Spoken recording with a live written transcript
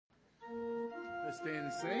Let's stand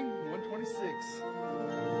and sing 126.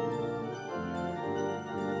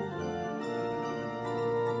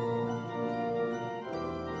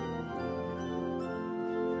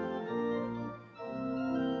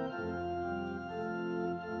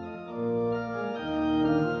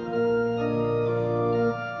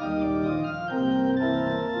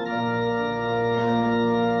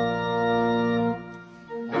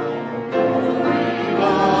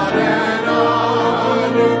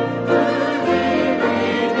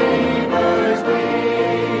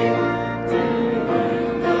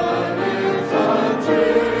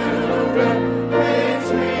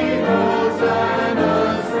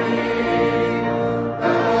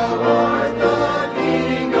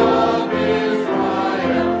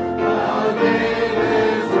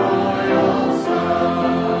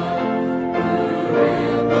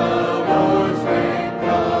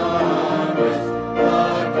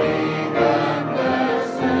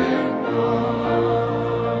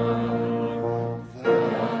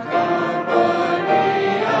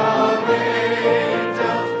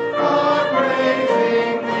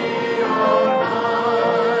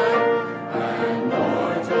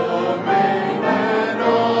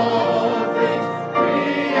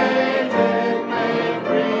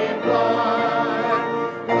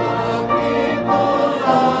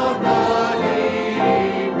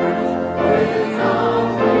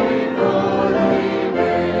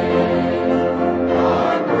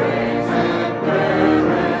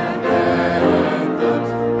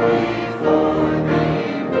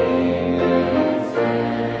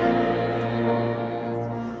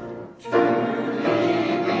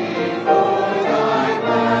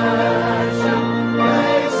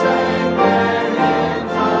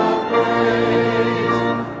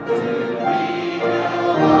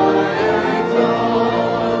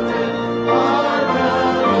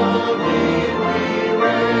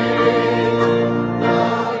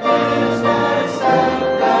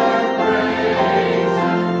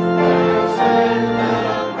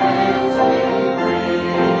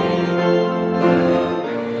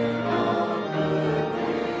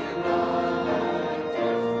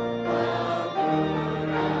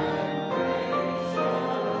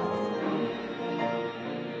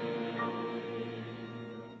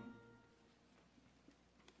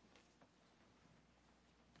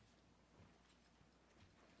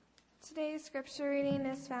 Today's scripture reading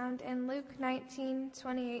is found in Luke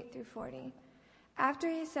 19:28 through 40. After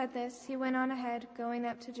he said this, he went on ahead, going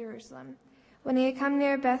up to Jerusalem. When he had come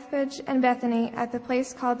near Bethphage and Bethany, at the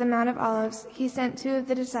place called the Mount of Olives, he sent 2 of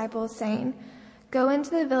the disciples, saying, "Go into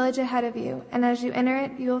the village ahead of you, and as you enter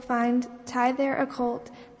it, you will find tied there a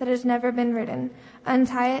colt that has never been ridden.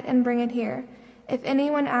 Untie it and bring it here. If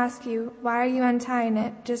anyone asks you, 'Why are you untying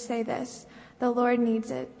it?' just say this, 'The Lord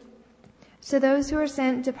needs it.'" So those who were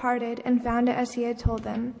sent departed and found it as he had told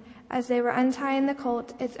them. As they were untying the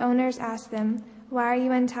colt, its owners asked them, "Why are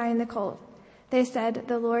you untying the colt?" They said,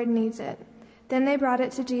 "The Lord needs it." Then they brought it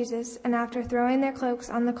to Jesus, and after throwing their cloaks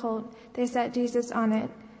on the colt, they set Jesus on it.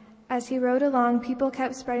 As he rode along, people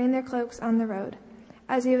kept spreading their cloaks on the road.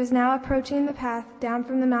 As he was now approaching the path down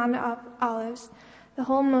from the Mount of Olives, the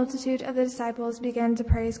whole multitude of the disciples began to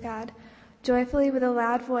praise God, joyfully with a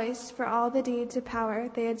loud voice for all the deeds of power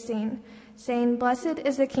they had seen, saying, "Blessed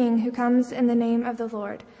is the King who comes in the name of the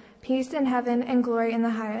Lord. Peace in heaven and glory in the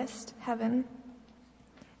highest heaven."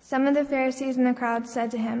 Some of the Pharisees in the crowd said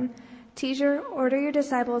to him, "Teacher, order your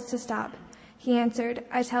disciples to stop." He answered,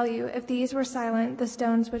 "I tell you, if these were silent, the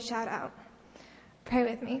stones would shout out." Pray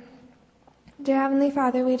with me. Dear Heavenly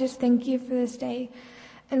Father, we just thank you for this day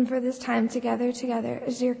and for this time together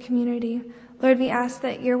as your community. Lord, we ask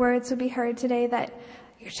that your words would be heard today, that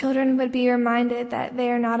your children would be reminded that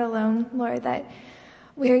they are not alone, Lord, that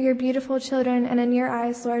we are your beautiful children, and in your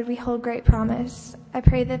eyes, Lord, we hold great promise. I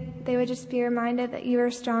pray that they would just be reminded that you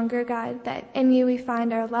are stronger, God, that in you we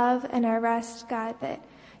find our love and our rest, God, that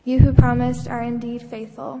you who promised are indeed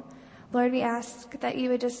faithful. Lord, we ask that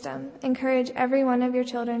you would just encourage every one of your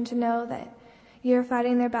children to know that you are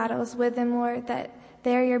fighting their battles with them, Lord, that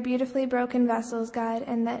they are your beautifully broken vessels, God,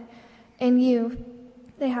 and that in you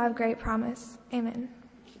they have great promise. Amen.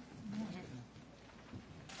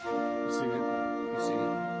 Be seated. Be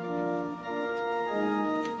seated.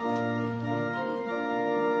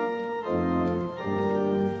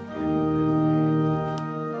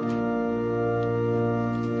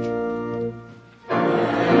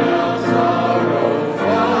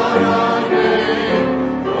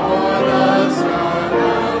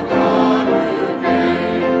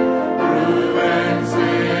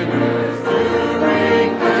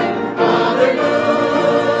 Hallelujah.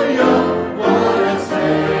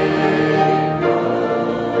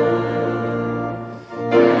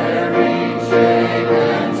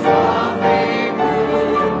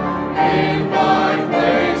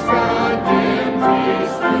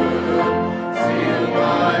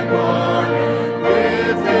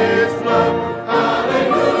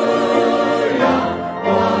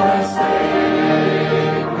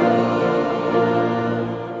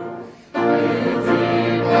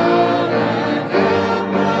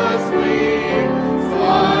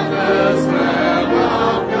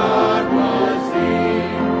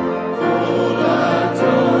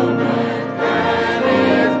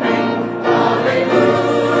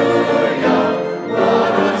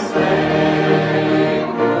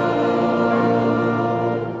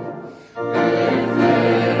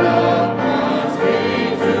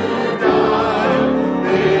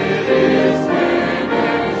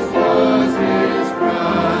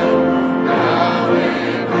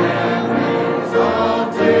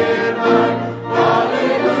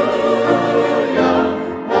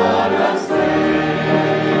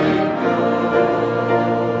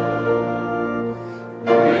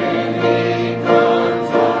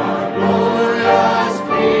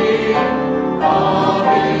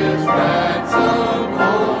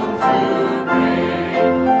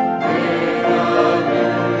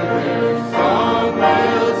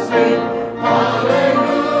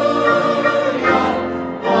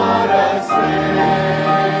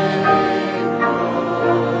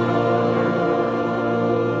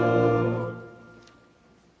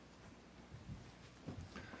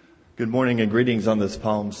 Good morning and greetings on this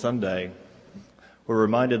Palm Sunday. We're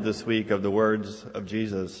reminded this week of the words of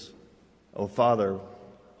Jesus. "O Father,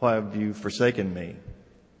 why have you forsaken me?"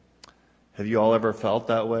 Have you all ever felt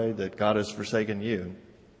that way, that God has forsaken you?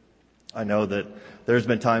 I know that there's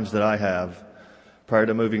been times that I have. Prior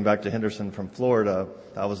to moving back to Henderson from Florida,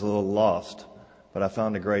 I was a little lost, but I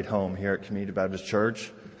found a great home here at Community Baptist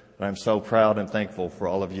Church, and I'm so proud and thankful for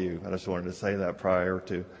all of you. I just wanted to say that prior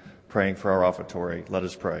to praying for our offertory. Let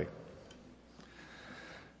us pray.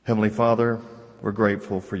 Heavenly Father, we're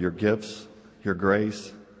grateful for your gifts, your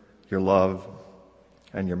grace, your love,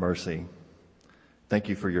 and your mercy. Thank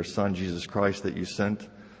you for your Son, Jesus Christ, that you sent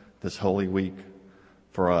this holy week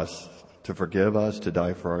for us, to forgive us, to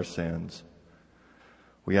die for our sins.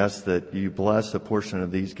 We ask that you bless a portion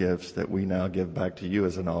of these gifts that we now give back to you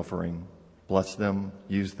as an offering. Bless them,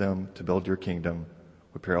 use them to build your kingdom.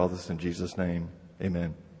 We pray all this in Jesus' name.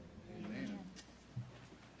 Amen.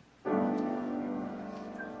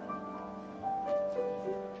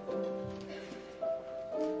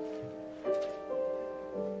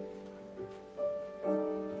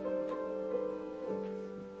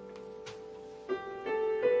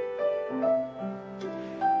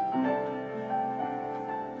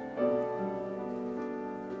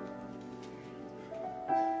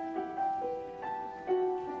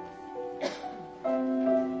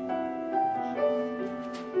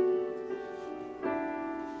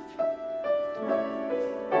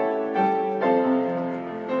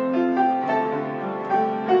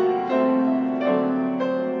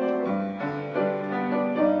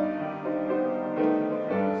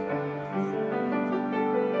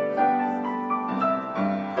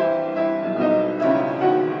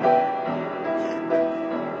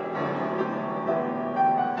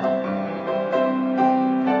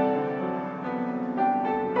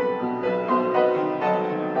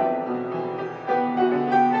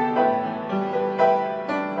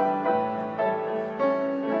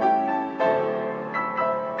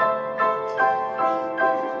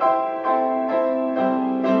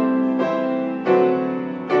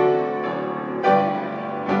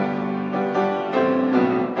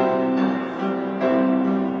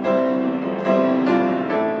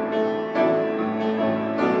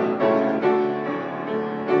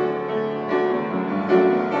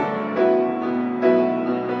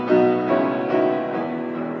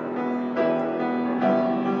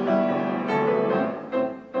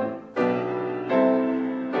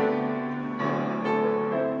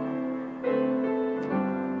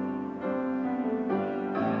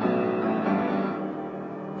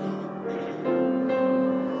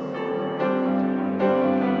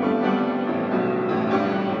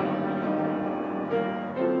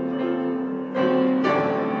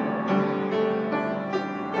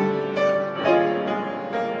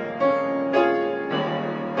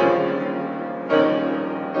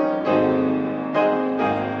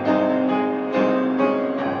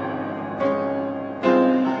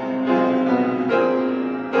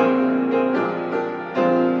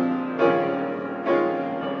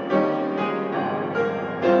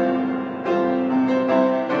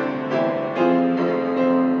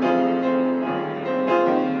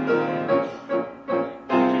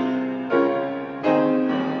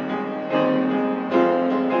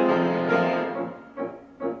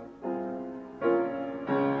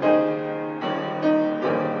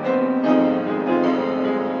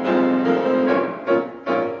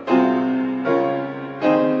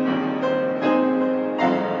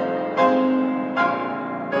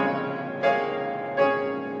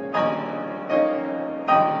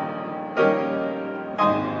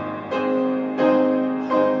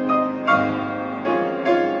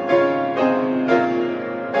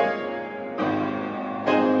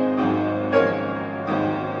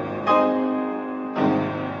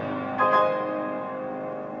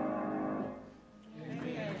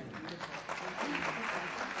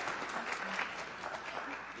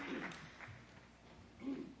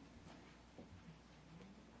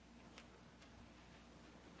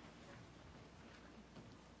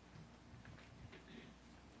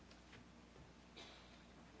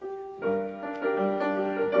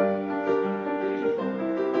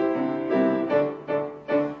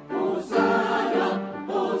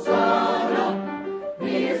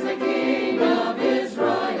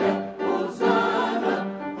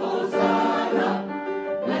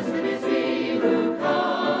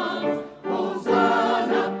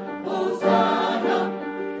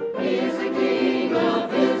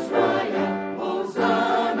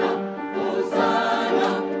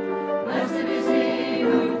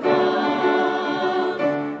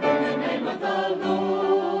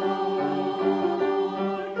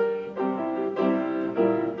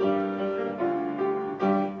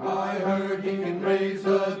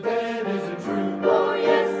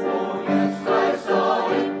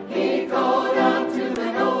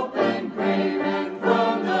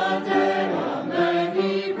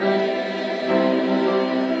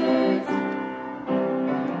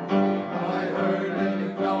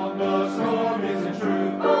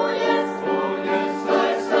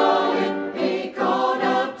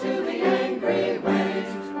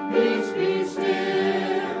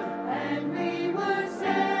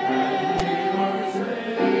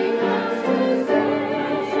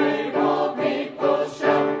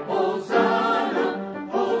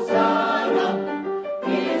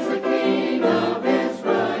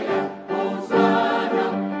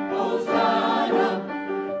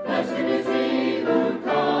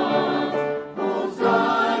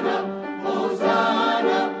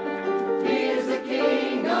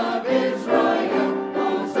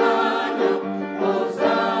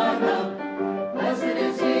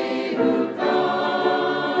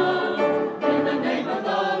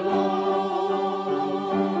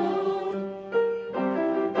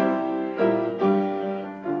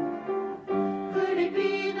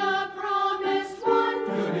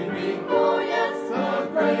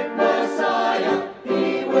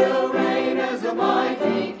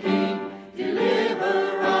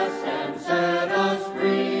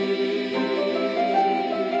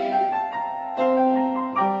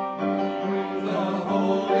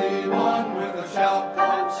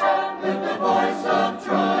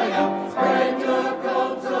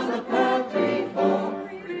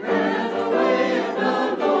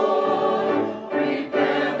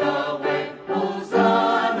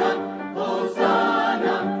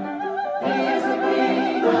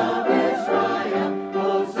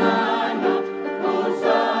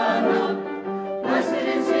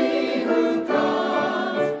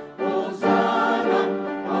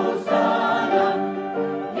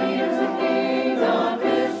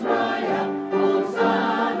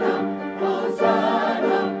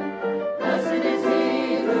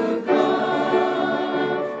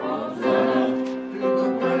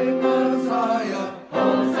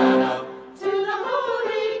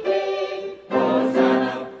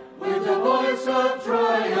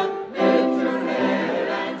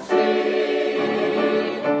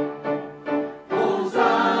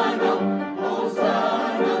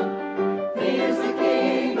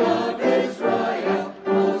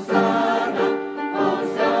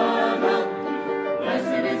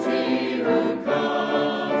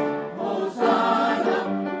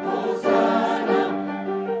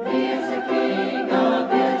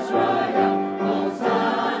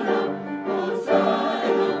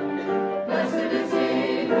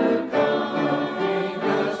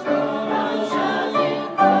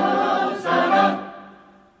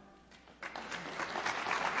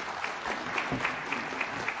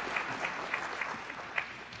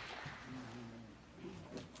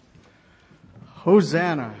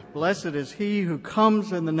 Hosanna. Blessed is he who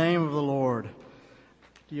comes in the name of the Lord.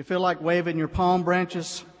 Do you feel like waving your palm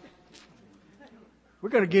branches? We're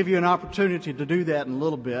going to give you an opportunity to do that in a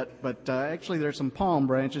little bit, but actually there's some palm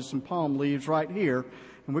branches, some palm leaves right here,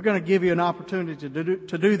 and we're going to give you an opportunity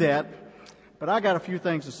to do that, but I got a few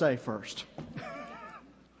things to say first.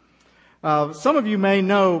 Some of you may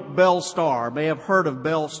know Belle Starr, may have heard of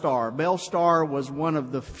Belle Starr. Belle Starr was one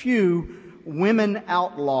of the few women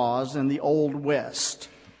outlaws in the Old West.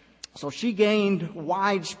 So she gained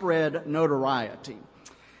widespread notoriety.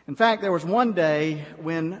 In fact, there was one day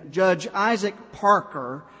when Judge Isaac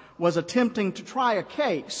Parker was attempting to try a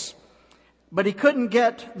case, but he couldn't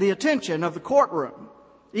get the attention of the courtroom.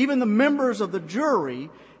 Even the members of the jury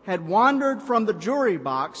had wandered from the jury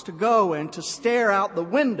box to go and to stare out the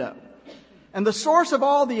window. And the source of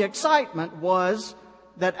all the excitement was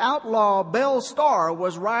that outlaw Belle Starr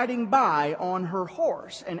was riding by on her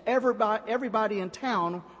horse, and everybody in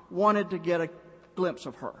town wanted to get a glimpse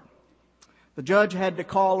of her. The judge had to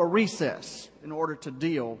call a recess in order to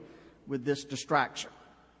deal with this distraction.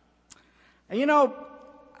 And you know,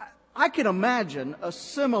 I can imagine a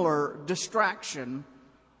similar distraction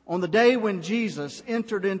on the day when Jesus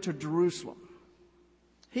entered into Jerusalem.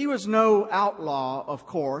 He was no outlaw, of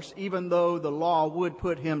course, even though the law would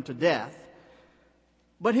put him to death.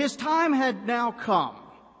 But his time had now come,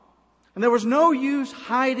 and there was no use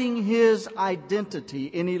hiding his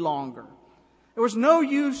identity any longer. There was no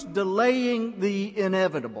use delaying the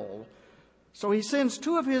inevitable. So he sends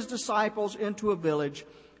two of his disciples into a village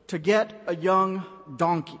to get a young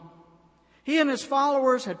donkey. He and his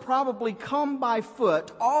followers had probably come by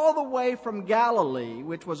foot all the way from Galilee,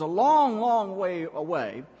 which was a long, long way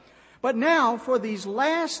away. But now, for these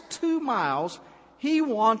last 2 miles, he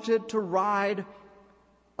wanted to ride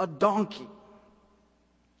a donkey.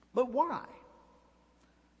 But why?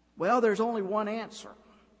 Well, there's only one answer.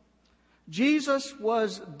 Jesus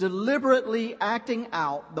was deliberately acting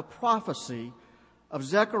out the prophecy of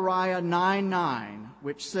Zechariah 9:9,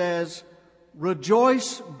 which says,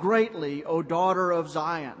 "Rejoice greatly, O daughter of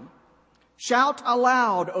Zion. Shout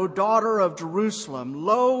aloud, O daughter of Jerusalem.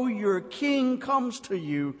 Lo, your king comes to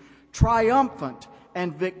you, triumphant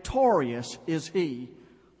and victorious is he,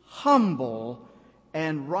 humble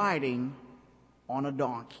and riding on a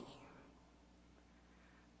donkey."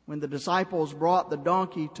 When the disciples brought the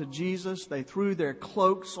donkey to Jesus, they threw their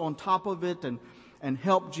cloaks on top of it and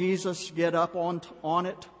helped Jesus get up on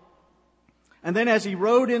it. And then as he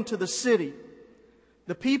rode into the city,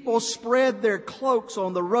 the people spread their cloaks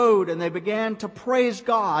on the road and they began to praise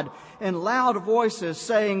God in loud voices,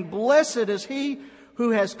 saying, "Blessed is he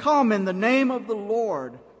who has come in the name of the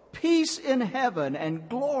Lord, peace in heaven and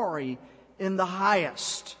glory in the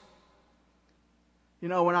highest." You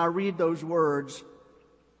know, when I read those words,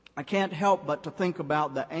 I can't help but to think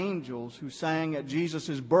about the angels who sang at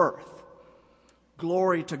Jesus' birth.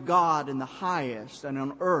 Glory to God in the highest, and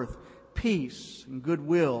on earth peace and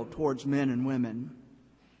goodwill towards men and women.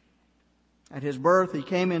 At his birth, he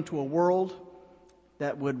came into a world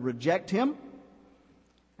that would reject him.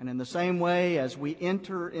 And in the same way, as we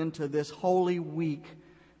enter into this holy week,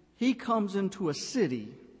 he comes into a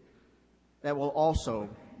city that will also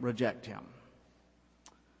reject him.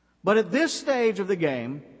 But at this stage of the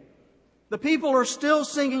game, the people are still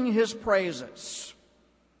singing his praises.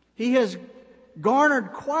 He has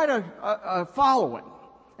garnered quite a following.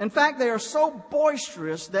 In fact, they are so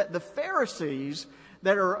boisterous that the Pharisees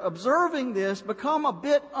that are observing this become a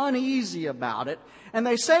bit uneasy about it. And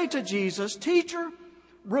they say to Jesus, "Teacher,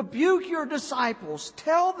 rebuke your disciples.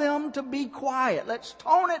 Tell them to be quiet. Let's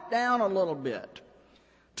tone it down a little bit."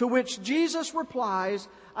 To which Jesus replies,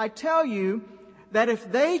 "I tell you that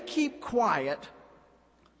if they keep quiet,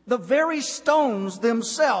 the very stones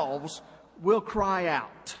themselves will cry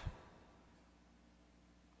out."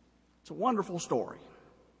 It's a wonderful story.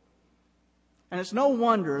 And it's no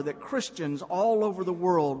wonder that Christians all over the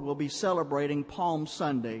world will be celebrating Palm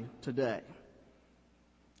Sunday today.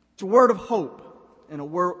 It's a word of hope in a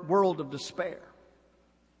world of despair.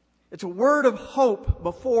 It's a word of hope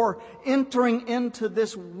before entering into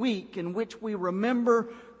this week in which we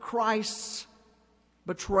remember Christ's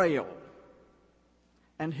betrayal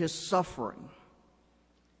and his suffering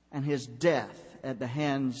and his death at the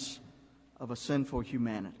hands of a sinful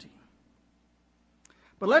humanity.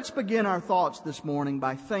 But let's begin our thoughts this morning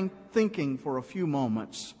by thinking for a few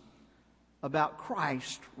moments about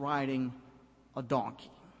Christ riding a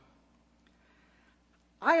donkey.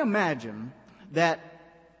 I imagine that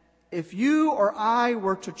if you or I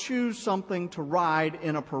were to choose something to ride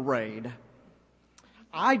in a parade,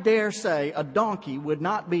 I dare say a donkey would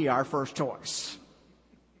not be our first choice.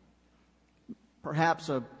 perhaps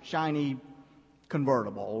a shiny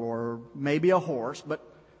convertible or maybe a horse, but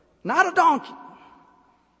not a donkey.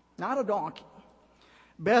 Not a donkey.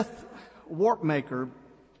 Beth Warpmaker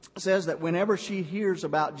says that whenever she hears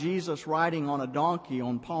about Jesus riding on a donkey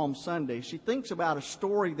on Palm Sunday, she thinks about a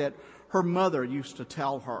story that her mother used to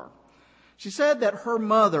tell her. She said that her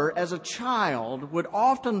mother, as a child, would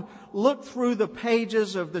often look through the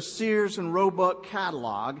pages of the Sears and Roebuck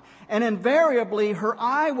catalog, and invariably her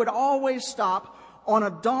eye would always stop on a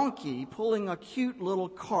donkey pulling a cute little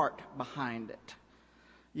cart behind it.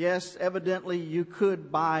 Yes, evidently you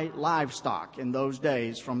could buy livestock in those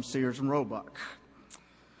days from Sears and Roebuck.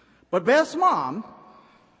 But Beth's mom,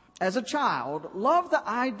 as a child, loved the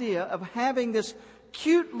idea of having this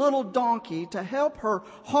cute little donkey to help her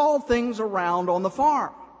haul things around on the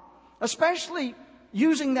farm, especially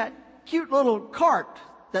using that cute little cart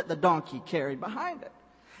that the donkey carried behind it.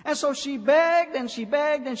 And so she begged and she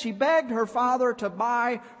begged and she begged her father to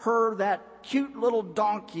buy her that cute little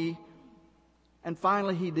donkey, and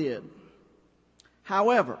finally he did.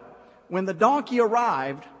 However, when the donkey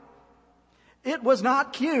arrived, it was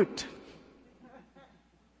not cute.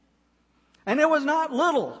 And it was not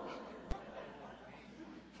little.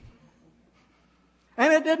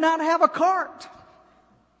 And it did not have a cart.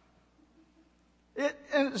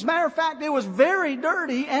 As a matter of fact, it was very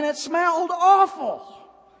dirty and it smelled awful.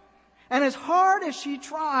 And as hard as she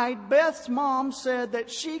tried, Beth's mom said that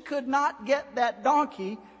she could not get that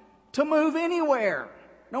donkey to move anywhere.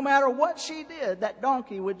 No matter what she did, that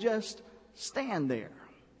donkey would just stand there.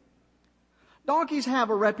 Donkeys have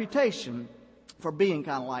a reputation for being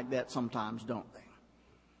kind of like that sometimes, don't they?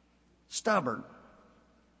 Stubborn,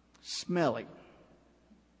 smelly,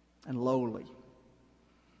 and lowly.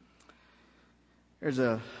 There's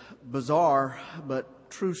a bizarre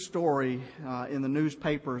but true story in the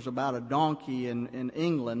newspapers about a donkey in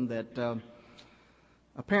England that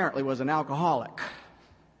apparently was an alcoholic.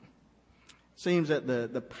 Seems that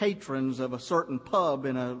the patrons of a certain pub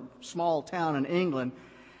in a small town in England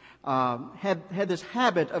had this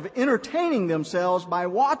habit of entertaining themselves by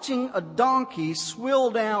watching a donkey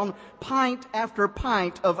swill down pint after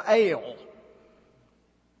pint of ale,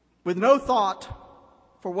 with no thought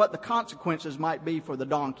for what the consequences might be for the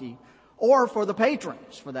donkey or for the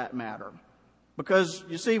patrons, for that matter. Because,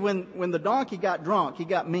 you see, when the donkey got drunk, he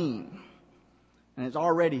got mean. And it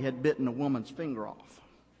already had bitten a woman's finger off.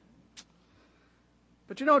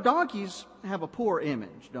 But you know, donkeys have a poor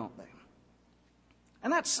image, don't they?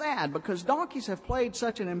 And that's sad, because donkeys have played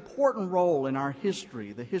such an important role in our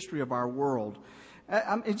history, the history of our world.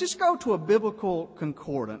 Just go to a biblical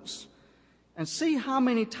concordance and see how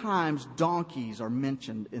many times donkeys are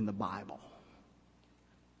mentioned in the Bible.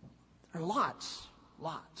 There are lots.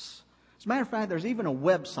 As a matter of fact, there's even a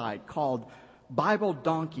website called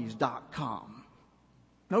BibleDonkeys.com.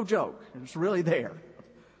 No joke, it's really there.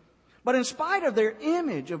 But in spite of their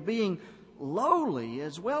image of being lowly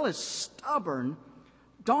as well as stubborn,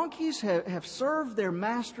 donkeys have served their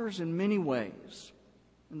masters in many ways.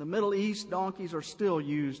 In the Middle East, donkeys are still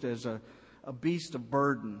used as a beast of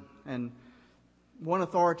burden. And one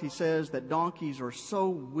authority says that donkeys are so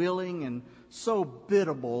willing and so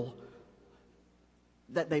biddable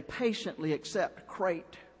that they patiently accept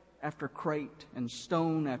crate after crate and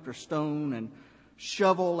stone after stone and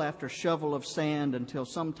shovel after shovel of sand until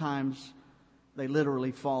sometimes they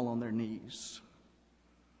literally fall on their knees.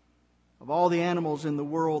 Of all the animals in the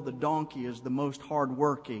world, the donkey is the most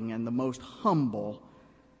hardworking and the most humble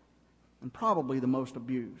and probably the most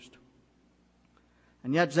abused.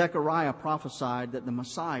 And yet Zechariah prophesied that the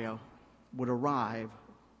Messiah would arrive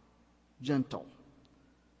gentle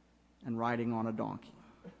and riding on a donkey.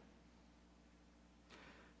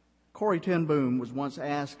 Corrie ten Boom was once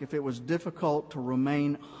asked if it was difficult to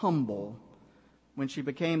remain humble when she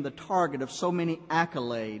became the target of so many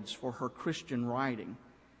accolades for her Christian writing.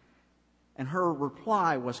 And her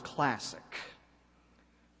reply was classic.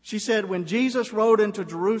 She said, when Jesus rode into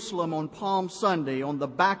Jerusalem on Palm Sunday on the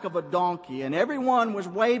back of a donkey, and everyone was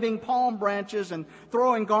waving palm branches and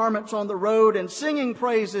throwing garments on the road and singing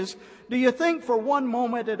praises, do you think for one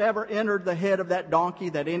moment it ever entered the head of that donkey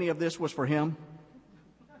that any of this was for him?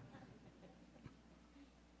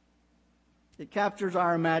 It captures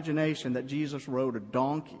our imagination that Jesus rode a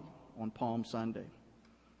donkey on Palm Sunday.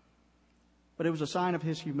 But it was a sign of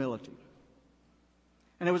his humility.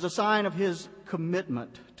 And it was a sign of his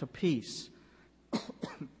commitment to peace,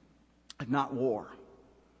 if not war.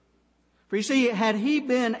 For you see, had he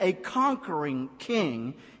been a conquering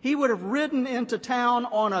king, he would have ridden into town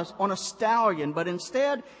on a stallion, but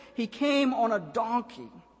instead he came on a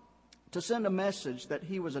donkey to send a message that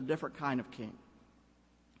he was a different kind of king.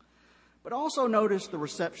 But also notice the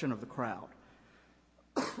reception of the crowd.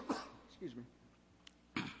 Excuse me.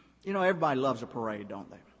 You know, everybody loves a parade, don't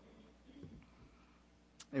they?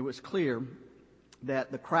 It was clear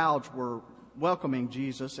that the crowds were welcoming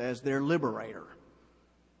Jesus as their liberator.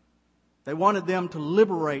 They wanted them to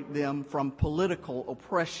liberate them from political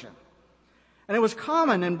oppression. And it was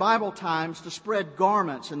common in Bible times to spread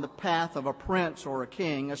garments in the path of a prince or a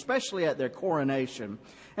king, especially at their coronation.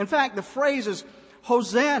 In fact, the phrases,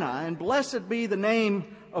 Hosanna and blessed be the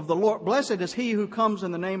name of the Lord, blessed is he who comes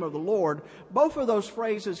in the name of the Lord, both of those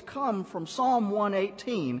phrases come from Psalm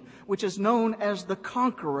 118, which is known as the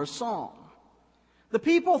Conqueror's Psalm. The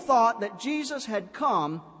people thought that Jesus had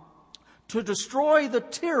come to destroy the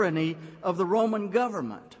tyranny of the Roman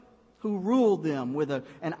government, who ruled them with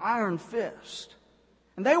an iron fist.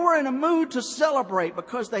 And they were in a mood to celebrate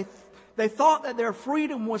because they thought that their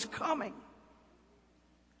freedom was coming.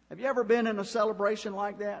 Have you ever been in a celebration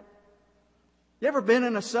like that? You ever been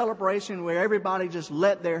in a celebration where everybody just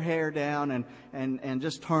let their hair down and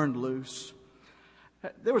just turned loose?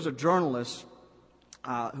 There was a journalist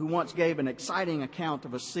who once gave an exciting account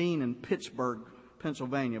of a scene in Pittsburgh,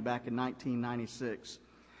 Pennsylvania, back in 1996.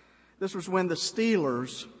 This was when the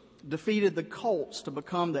Steelers defeated the Colts to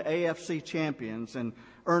become the AFC champions and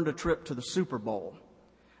earned a trip to the Super Bowl.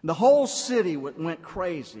 And the whole city went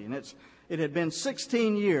crazy, and it had been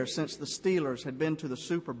 16 years since the Steelers had been to the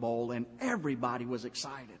Super Bowl, and everybody was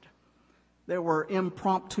excited. There were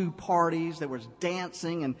impromptu parties, there was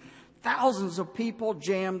dancing, and thousands of people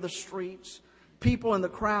jammed the streets. People in the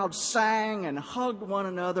crowd sang and hugged one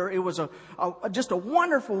another. It was just a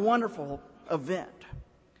wonderful, wonderful event.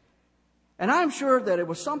 And I'm sure that it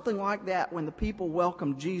was something like that when the people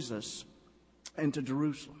welcomed Jesus into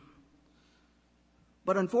Jerusalem.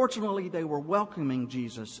 But unfortunately, they were welcoming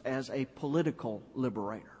Jesus as a political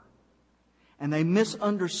liberator. And they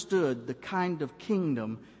misunderstood the kind of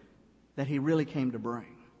kingdom that he really came to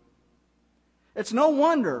bring. It's no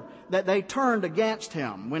wonder that they turned against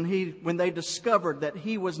him when they discovered that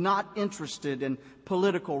he was not interested in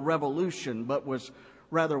political revolution, but was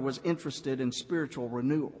interested in spiritual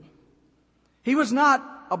renewal. He was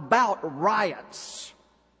not about riots.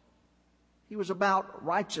 He was about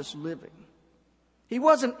righteous living. He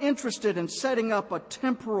wasn't interested in setting up a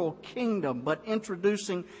temporal kingdom, but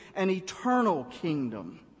introducing an eternal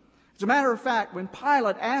kingdom. As a matter of fact, when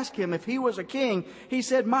Pilate asked him if he was a king, he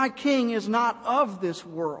said, "My king is not of this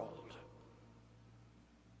world."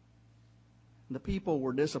 And the people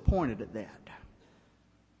were disappointed at that.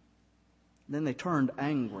 Then they turned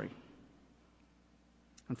angry.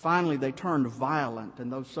 And finally, they turned violent,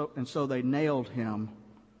 and so they nailed him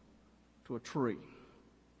to a tree.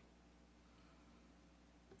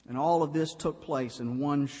 And all of this took place in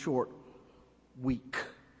one short week.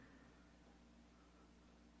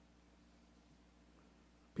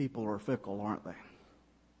 People are fickle, aren't they?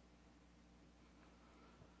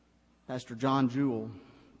 Pastor John Jewell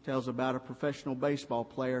tells about a professional baseball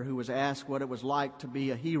player who was asked what it was like to be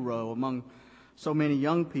a hero among so many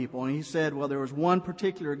young people. And he said, well, there was one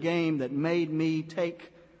particular game that made me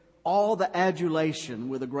take all the adulation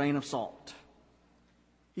with a grain of salt.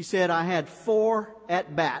 He said, I had 4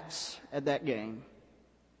 at-bats at that game.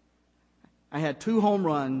 I had 2 home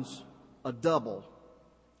runs, a double,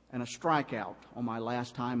 and a strikeout on my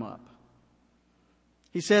last time up.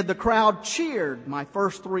 He said, the crowd cheered my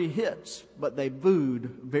first 3 hits, but they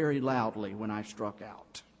booed very loudly when I struck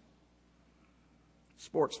out.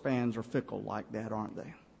 Sports fans are fickle like that, aren't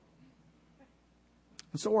they?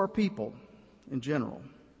 And so are people in general.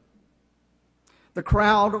 The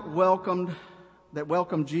crowd that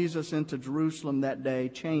welcomed Jesus into Jerusalem that day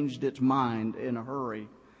changed its mind in a hurry.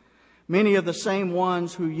 Many of the same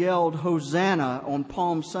ones who yelled Hosanna on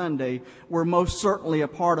Palm Sunday were most certainly a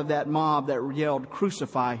part of that mob that yelled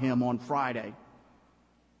crucify him on Friday.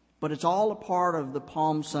 But it's all a part of the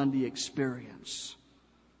Palm Sunday experience.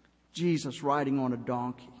 Jesus riding on a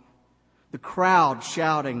donkey. The crowd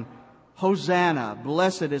shouting, Hosanna,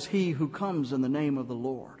 blessed is he who comes in the name of the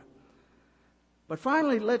Lord. But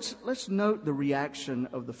finally, let's note the reaction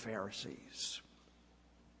of the Pharisees.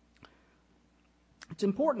 It's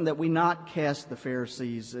important that we not cast the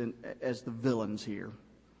Pharisees as the villains here.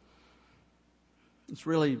 It's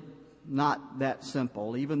really not that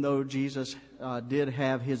simple, even though Jesus did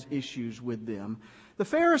have his issues with them. The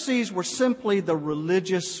Pharisees were simply the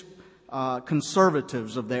religious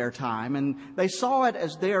conservatives of their time, and they saw it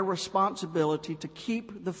as their responsibility to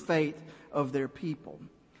keep the faith of their people.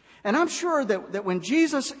 And I'm sure that when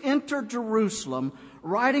Jesus entered Jerusalem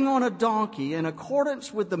riding on a donkey in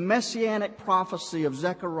accordance with the messianic prophecy of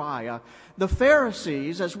Zechariah, the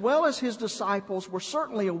Pharisees, as well as his disciples, were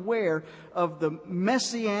certainly aware of the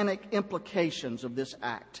messianic implications of this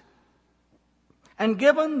act. And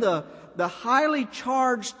given the highly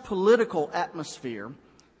charged political atmosphere,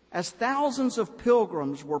 as thousands of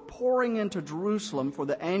pilgrims were pouring into Jerusalem for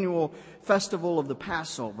the annual festival of the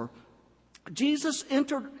Passover, Jesus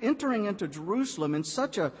entering into Jerusalem in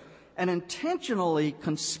such an intentionally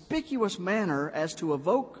conspicuous manner as to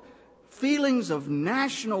evoke feelings of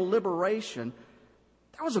national liberation,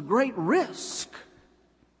 that was a great risk.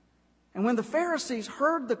 And when the Pharisees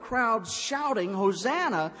heard the crowds shouting,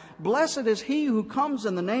 "Hosanna, blessed is he who comes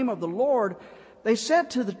in the name of the Lord," they said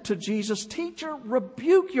to Jesus, "Teacher,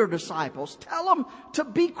 rebuke your disciples. Tell them to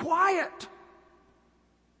be quiet."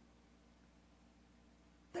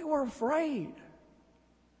 They were afraid.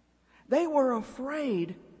 They were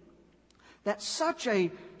afraid that such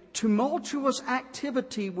a tumultuous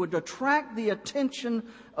activity would attract the attention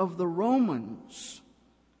of the Romans,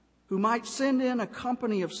 who might send in a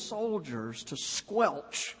company of soldiers to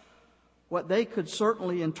squelch what they could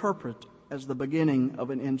certainly interpret as the beginning of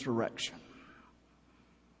an insurrection.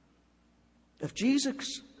 If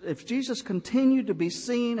Jesus continued to be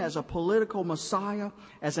seen as a political Messiah,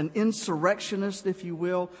 as an insurrectionist, if you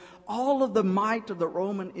will, all of the might of the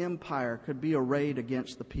Roman Empire could be arrayed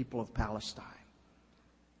against the people of Palestine.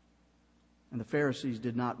 And the Pharisees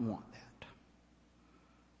did not want that.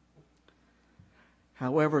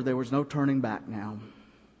 However, there was no turning back now.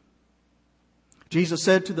 Jesus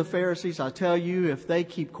said to the Pharisees, "I tell you, if they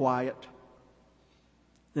keep quiet,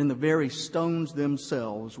 then the very stones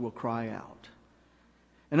themselves will cry out."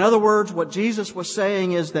 In other words, what Jesus was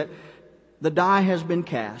saying is that the die has been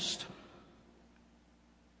cast.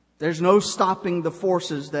 There's no stopping the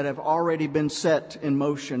forces that have already been set in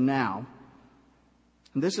motion now.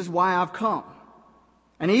 And this is why I've come.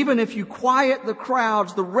 And even if you quiet the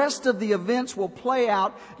crowds, the rest of the events will play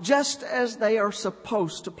out just as they are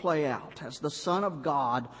supposed to play out, as the Son of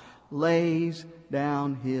God lays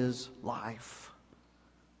down his life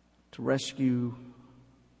to rescue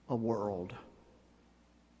a world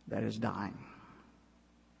that is dying.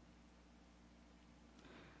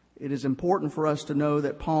 It is important for us to know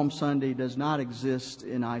that Palm Sunday does not exist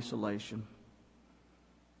in isolation.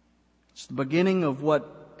 It's the beginning of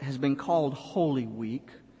what has been called Holy Week.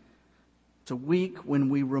 It's a week when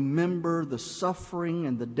we remember the suffering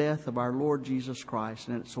and the death of our Lord Jesus Christ,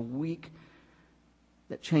 and it's a week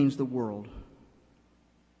that changed the world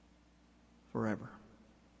forever.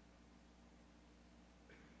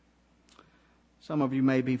 Some of you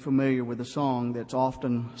may be familiar with a song that's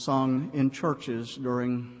often sung in churches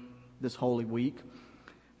during this Holy Week.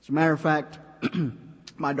 As a matter of fact,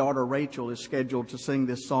 my daughter Rachel is scheduled to sing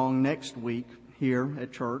this song next week here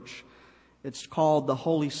at church. It's called "The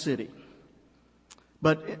Holy City."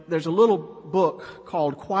 But there's a little book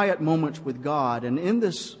called Quiet Moments with God, and in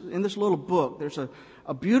this little book there's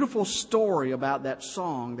a beautiful story about that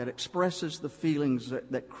song that expresses the feelings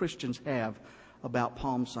that Christians have about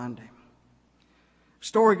Palm Sunday. The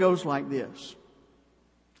story goes like this.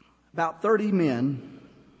 About 30 men,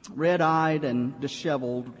 red-eyed and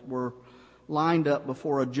disheveled, were lined up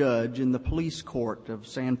before a judge in the police court of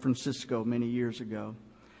San Francisco many years ago.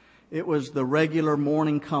 It was the regular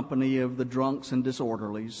morning company of the drunks and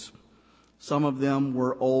disorderlies. Some of them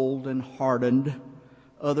were old and hardened.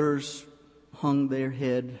 Others hung their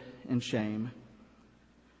head in shame.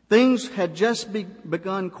 Things had just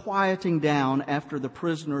begun quieting down after the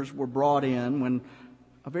prisoners were brought in when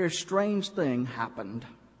a very strange thing happened.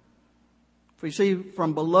 For you see,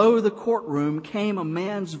 from below the courtroom came a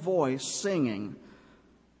man's voice singing,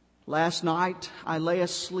 "Last night I lay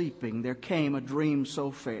a-sleeping, there came a dream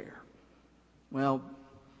so fair." Well,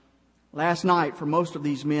 last night for most of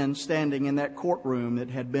these men standing in that courtroom,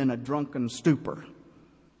 it had been a drunken stupor.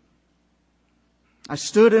 "I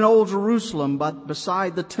stood in old Jerusalem but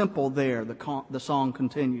beside the temple there," the song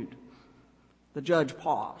continued. The judge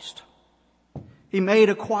paused. He made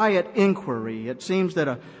a quiet inquiry. It seems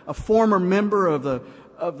that a former member of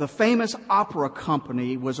the famous opera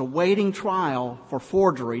company was awaiting trial for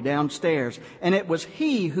forgery downstairs, and it was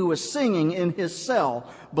he who was singing in his cell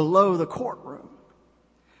below the courtroom.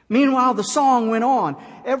 Meanwhile, the song went on.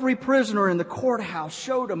 Every prisoner in the courthouse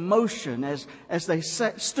showed emotion as they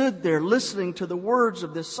stood there listening to the words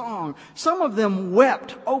of this song. Some of them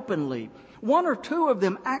wept openly. One or two of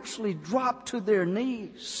them actually dropped to their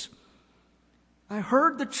knees. I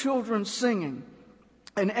heard the children singing,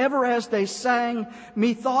 and ever as they sang,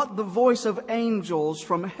 methought the voice of angels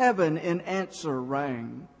from heaven in answer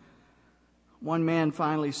rang. One man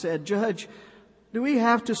finally said, "Judge, do we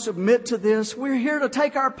have to submit to this? We're here to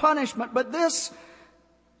take our punishment, but this..."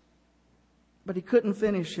 But he couldn't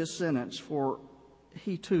finish his sentence, for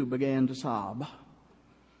he too began to sob.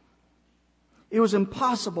 It was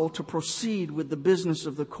impossible to proceed with the business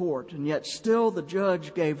of the court, and yet still the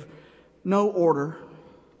judge gave no order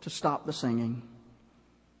to stop the singing.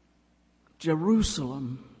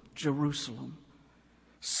 "Jerusalem, Jerusalem,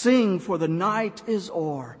 sing, for the night is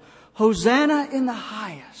o'er. Hosanna in the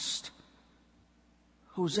highest.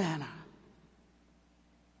 Hosanna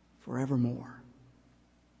forevermore."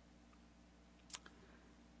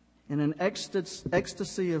 In an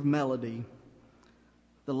ecstasy of melody,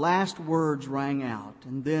 the last words rang out,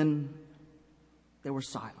 and then there was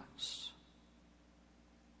silence.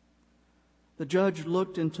 The judge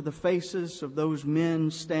looked into the faces of those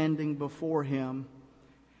men standing before him,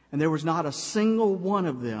 and there was not a single one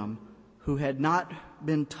of them who had not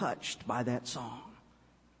been touched by that song.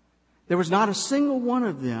 There was not a single one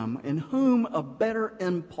of them in whom a better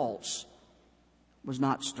impulse was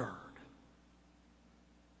not stirred.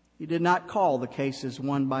 He did not call the cases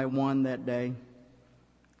one by one that day.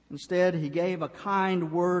 Instead, he gave a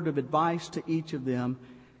kind word of advice to each of them,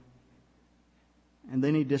 and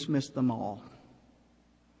then he dismissed them all.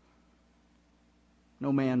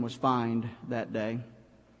 No man was fined that day.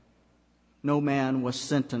 No man was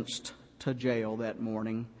sentenced to jail that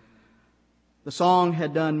morning. The song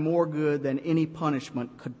had done more good than any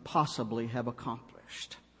punishment could possibly have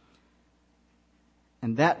accomplished.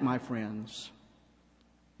 And that, my friends,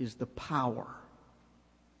 is the power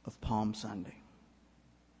of Palm Sunday.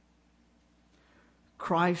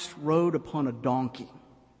 Christ rode upon a donkey.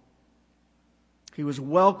 He was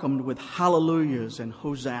welcomed with hallelujahs and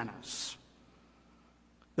hosannas.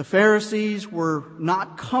 The Pharisees were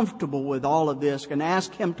not comfortable with all of this and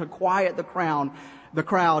asked him to quiet the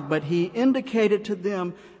crowd, but he indicated to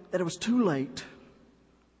them that it was too late.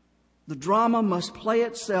 The drama must play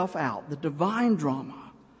itself out, the divine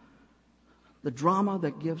drama, the drama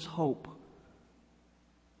that gives hope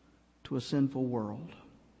to a sinful world.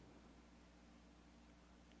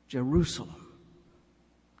 Jerusalem,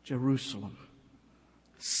 Jerusalem,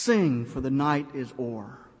 sing, for the night is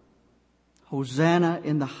o'er. Hosanna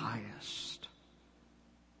in the highest.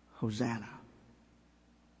 Hosanna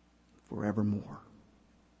forevermore.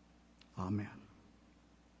 Amen.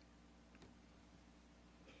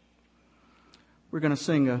 We're going to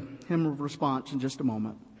sing a hymn of response in just a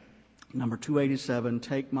moment. Number 287,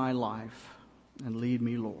 Take My Life and Lead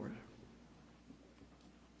Me, Lord.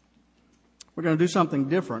 We're going to do something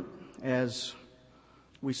different as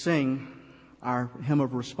we sing our hymn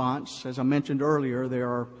of response. As I mentioned earlier, there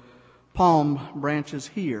are palm branches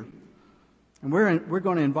here. And we're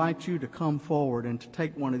going to invite you to come forward and to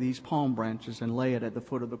take one of these palm branches and lay it at the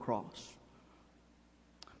foot of the cross.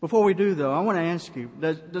 Before we do, though, I want to ask you,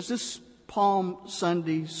 does this Palm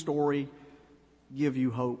Sunday story give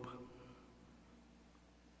you hope?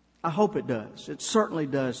 I hope it does. It certainly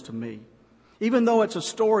does to me. Even though it's a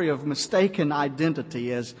story of mistaken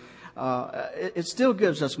identity, it still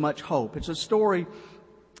gives us much hope. It's a story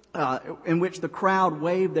in which the crowd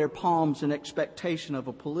waved their palms in expectation of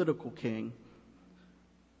a political king.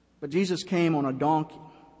 But Jesus came on a donkey.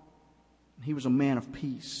 He was a man of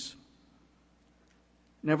peace.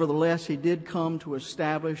 Nevertheless, he did come to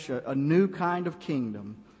establish a new kind of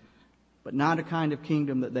kingdom, but not a kind of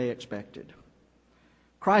kingdom that they expected.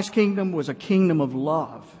 Christ's kingdom was a kingdom of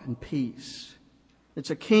love and peace.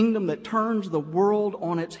 It's a kingdom that turns the world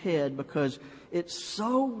on its head because it's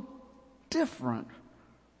so different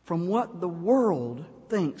from what the world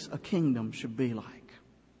thinks a kingdom should be like.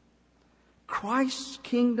 Christ's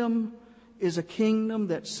kingdom is a kingdom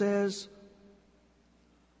that says,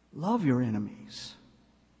 love your enemies.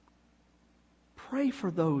 Pray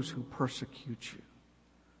for those who persecute you.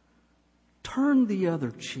 Turn the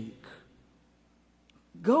other cheek.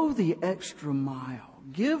 Go the extra mile.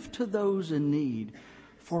 Give to those in need,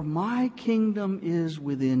 for my kingdom is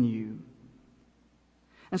within you.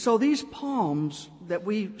 And so these palms that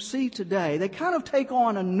we see today, they kind of take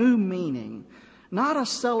on a new meaning. Not a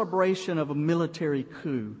celebration of a military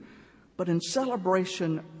coup, but in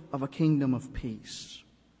celebration of a kingdom of peace.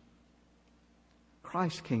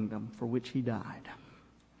 Christ's kingdom for which he died.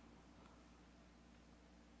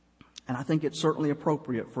 And I think it's certainly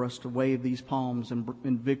appropriate for us to wave these palms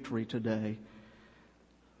in victory today,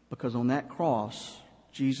 because on that cross,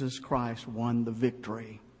 Jesus Christ won the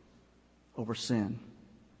victory over sin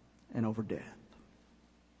and over death.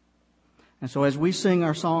 And so as we sing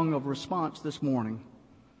our song of response this morning,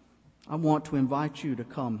 I want to invite you to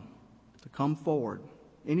come forward.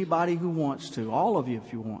 Anybody who wants to, all of you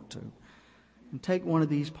if you want to. and take one of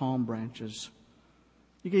these palm branches.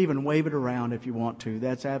 You can even wave it around if you want to.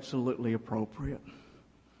 That's absolutely appropriate.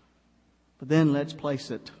 But then let's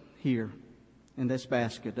place it here in this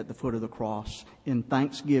basket at the foot of the cross in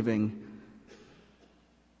thanksgiving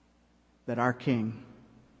that our King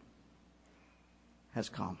has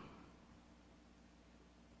come.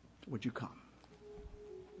 Would you come?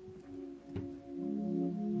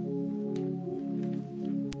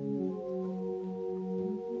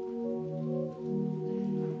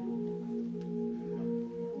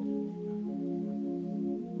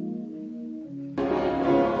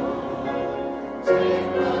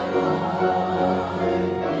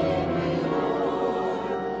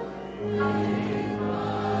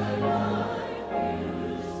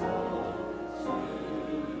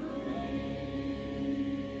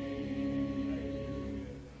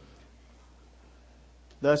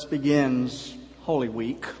 Thus begins Holy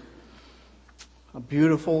Week, a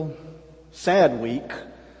beautiful, sad week,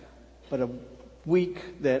 but a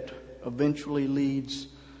week that eventually leads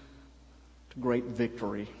to great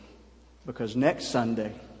victory, because next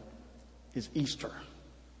Sunday is Easter.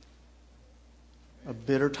 A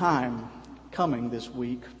bitter time coming this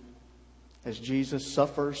week as Jesus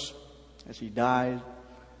suffers, as He dies,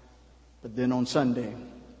 but then on Sunday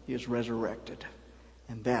He is resurrected,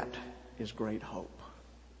 and that is great hope.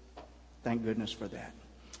 Thank goodness for that.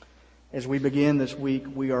 As we begin this week,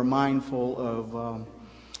 we are mindful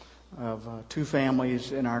of two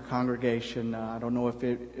families in our congregation. I don't know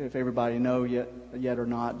if everybody know yet or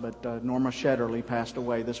not, but Norma Shetterly passed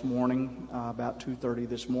away this morning, about 2:30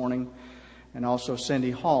 this morning. And also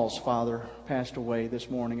Cindy Hall's father passed away this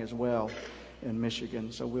morning as well in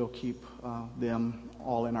Michigan. So we'll keep them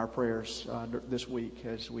all in our prayers this week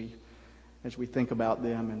as we think about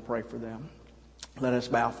them and pray for them. Let us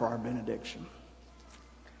bow for our benediction.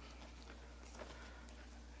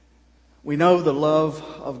 We know the love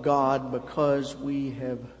of God because we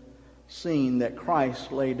have seen that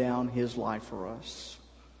Christ laid down His life for us.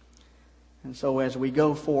 And so as we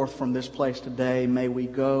go forth from this place today, may we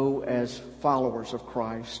go as followers of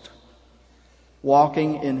Christ,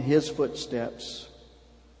 walking in His footsteps,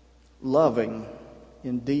 loving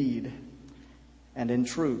in deed and in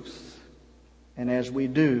truth. And as we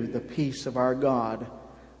do, the peace of our God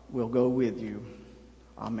will go with you.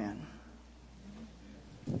 Amen.